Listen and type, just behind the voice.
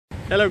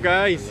Hello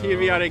guys, Hello. Here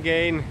we are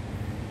again.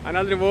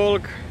 Another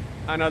walk,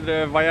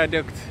 another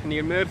viaduct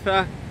near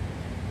Merthyr,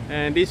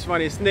 and this one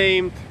is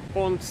named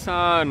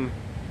Pontsarn.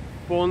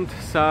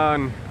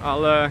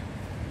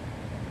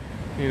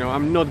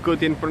 I'm not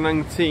good in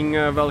pronouncing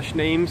Welsh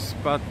names,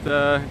 but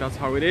that's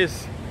how it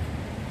is.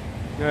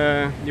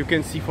 You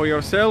can see for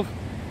yourself.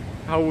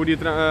 How would you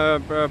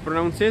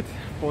pronounce it?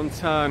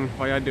 Pontsarn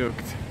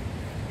Viaduct.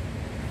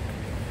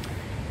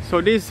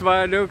 So this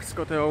viaduct's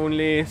got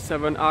only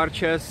 7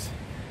 arches.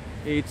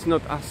 It's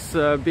not as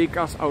big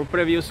as our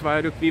previous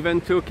viaduct we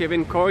went to,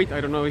 Kevin Coit.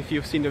 I don't know if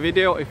you've seen the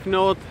video. If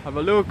not, have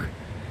a look.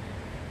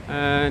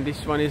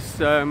 This one is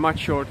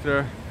much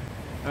shorter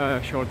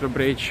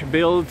bridge,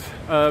 built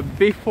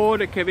before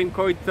the Kevin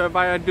Coit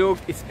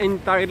viaduct. It's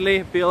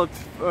entirely built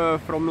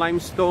from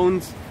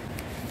limestones,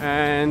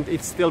 and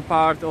it's still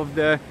part of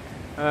the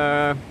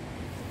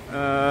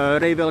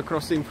railway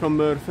crossing from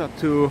Merthyr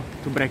to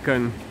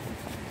Brecon.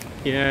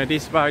 Yeah,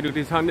 this viaduct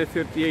is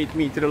 138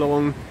 meter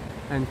long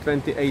and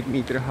 28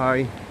 meter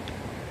high.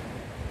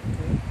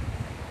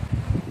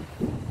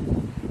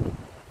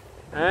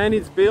 And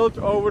it's built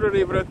over the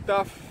river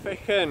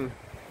Tydfil.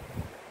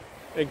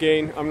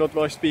 Again, I'm not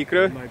Welsh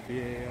speaker. Might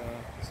be a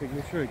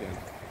signature again.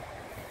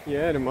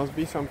 Yeah, there must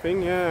be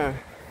something, yeah.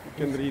 You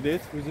can read it.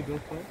 Who's it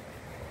built by?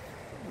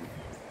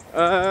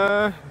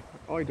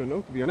 I don't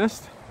know, to be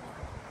honest.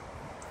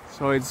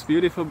 So it's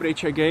beautiful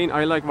bridge again.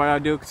 I like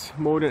viaducts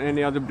more than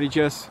any other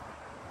bridges.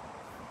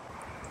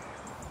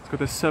 It's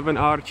got 7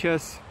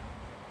 arches.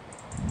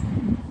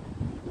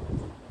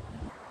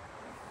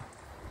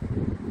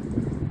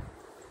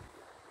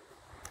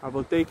 I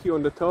will take you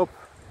on the top,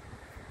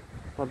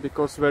 but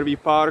because where we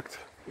parked,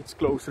 it's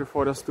closer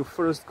for us to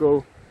first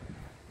go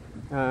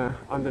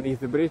underneath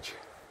the bridge.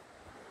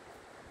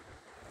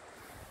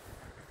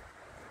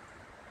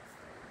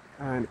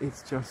 And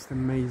it's just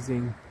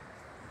amazing.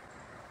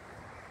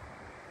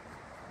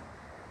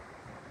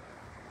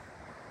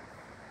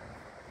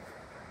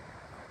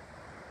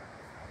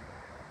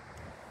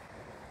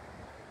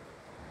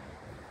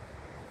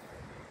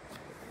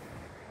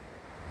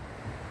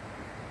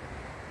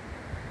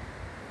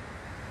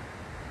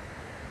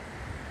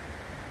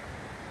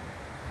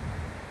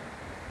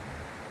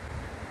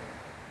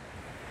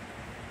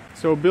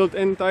 So built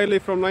entirely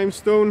from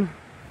limestone,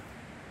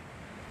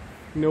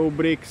 no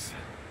bricks,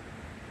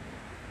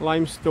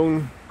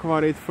 limestone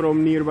quarried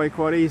from nearby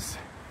quarries.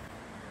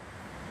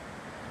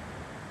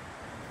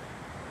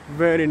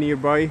 Very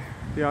nearby,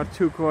 there are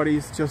 2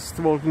 quarries just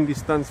walking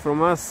distance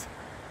from us.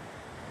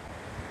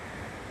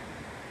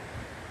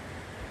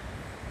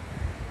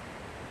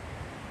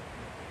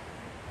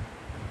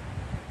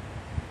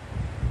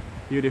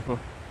 Beautiful.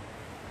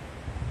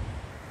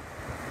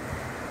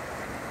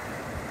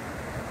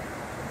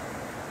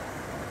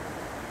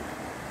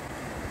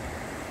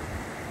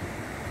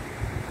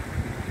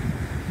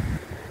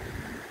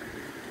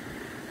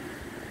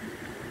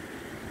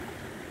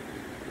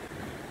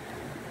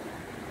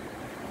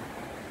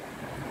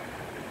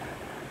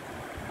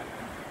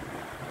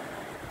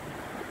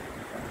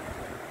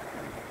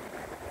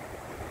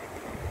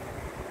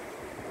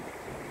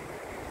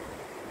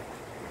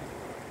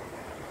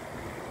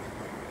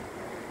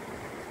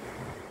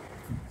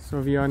 So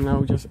we are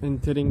now just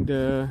entering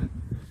the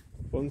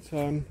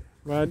Pontsarn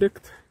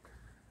Viaduct,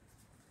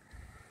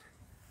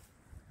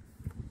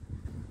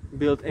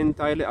 built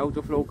entirely out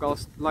of local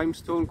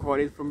limestone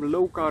quarried from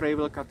local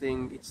railway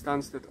cutting. It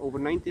stands at over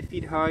 90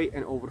 feet high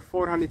and over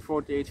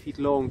 448 feet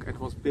long, and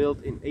was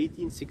built in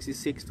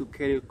 1866 to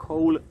carry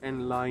coal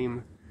and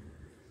lime,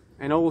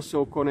 and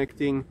also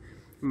connecting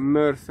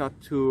Merthyr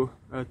to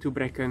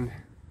Brecon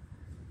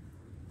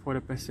for the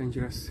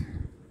passengers.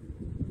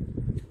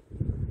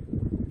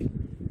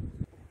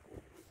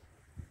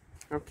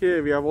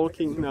 Okay, we are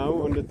walking now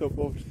on the top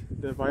of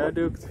the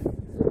viaduct.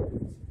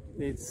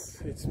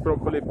 It's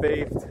properly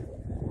paved,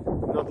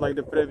 not like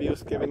the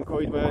previous Kevin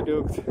Coit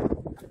viaduct.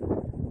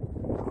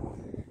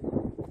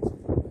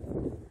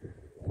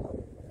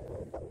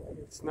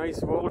 It's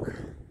nice walk.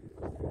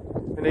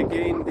 And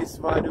again, this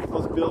viaduct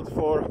was built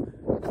for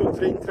 2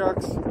 train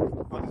tracks,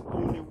 but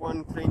only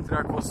 1 train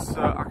track was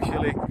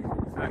actually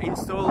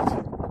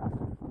installed.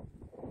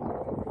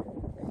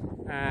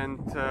 And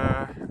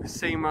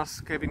same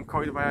as Kevin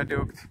Coit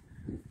viaduct,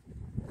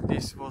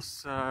 this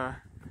was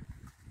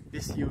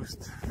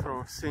disused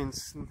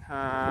since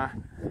I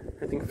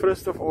think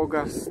 1st of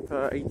August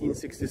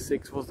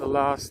 1866 was the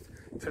last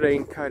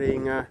train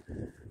carrying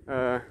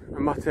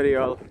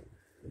material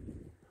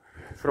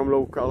from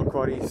local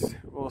quarries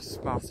was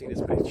passing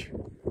this bridge.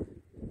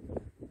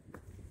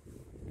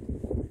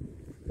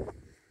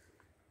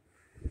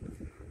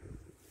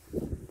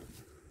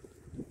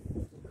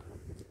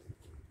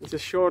 It's a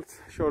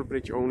short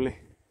bridge only.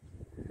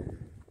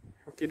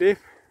 Okay, Dave,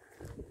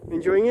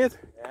 enjoying it?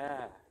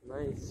 Yeah,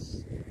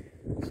 nice.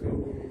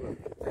 So,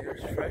 the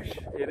air's fresh.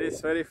 It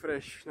is very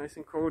fresh, nice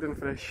and cold and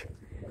fresh.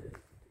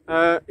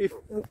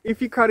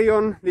 If you carry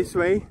on this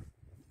way,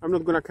 I'm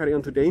not gonna carry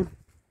on today.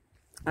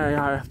 I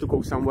have to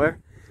go somewhere.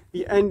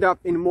 We end up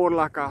in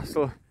Morla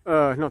Castle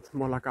not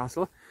Morla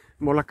Castle.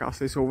 Morla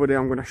Castle is over there.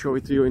 I'm gonna show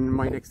it to you in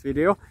my next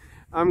video.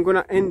 I'm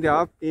gonna end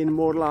up in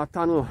Morla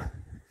Tunnel.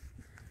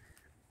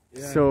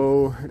 Yeah.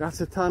 So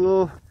that's a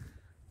tunnel.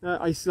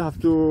 I still have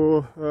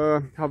to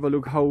have a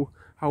look how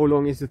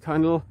long is the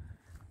tunnel.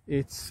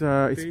 It's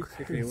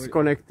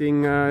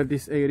connecting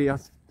this area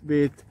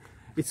with,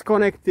 it's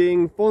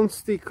connecting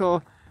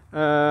Pontsarn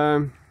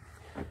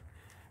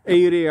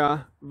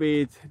area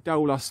with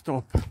Daula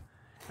Stop,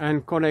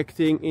 and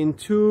connecting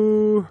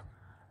into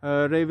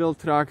rail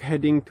track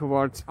heading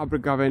towards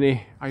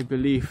Abergavenny, I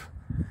believe.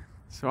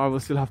 So I will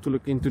still have to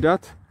look into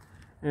that,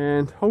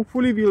 and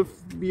hopefully we'll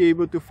be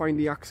able to find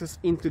the access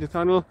into the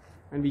tunnel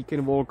and we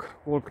can walk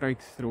right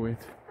through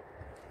it.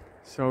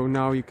 So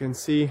now you can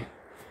see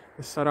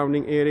the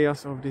surrounding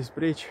areas of this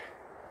bridge.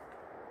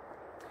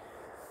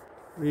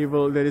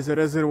 There is a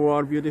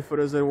reservoir, beautiful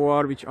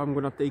reservoir, which I'm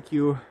gonna take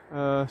you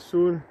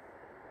soon,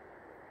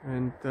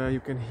 and you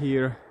can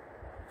hear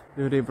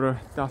the river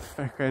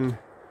Tydfil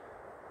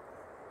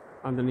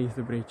underneath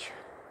the bridge.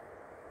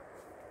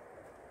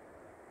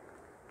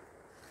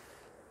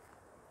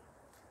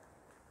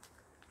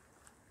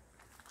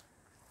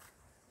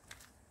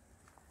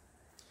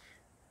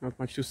 Not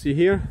much to see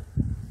here,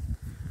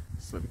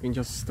 so we can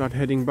just start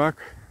heading back.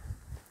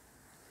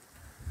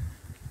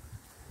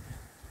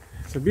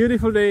 It's a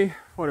beautiful day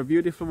for a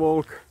beautiful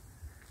walk.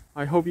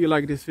 I hope you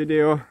like this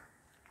video.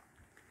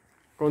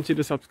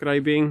 Consider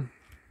subscribing.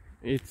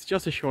 It's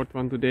just a short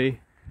one today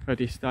at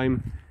this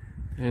time,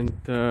 and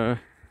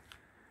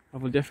I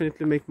will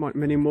definitely make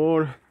many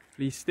more.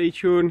 Please stay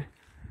tuned,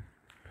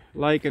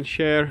 like and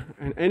share,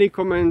 and any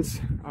comments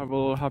I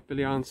will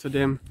happily answer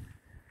them.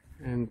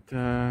 And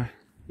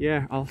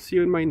yeah, I'll see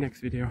you in my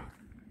next video.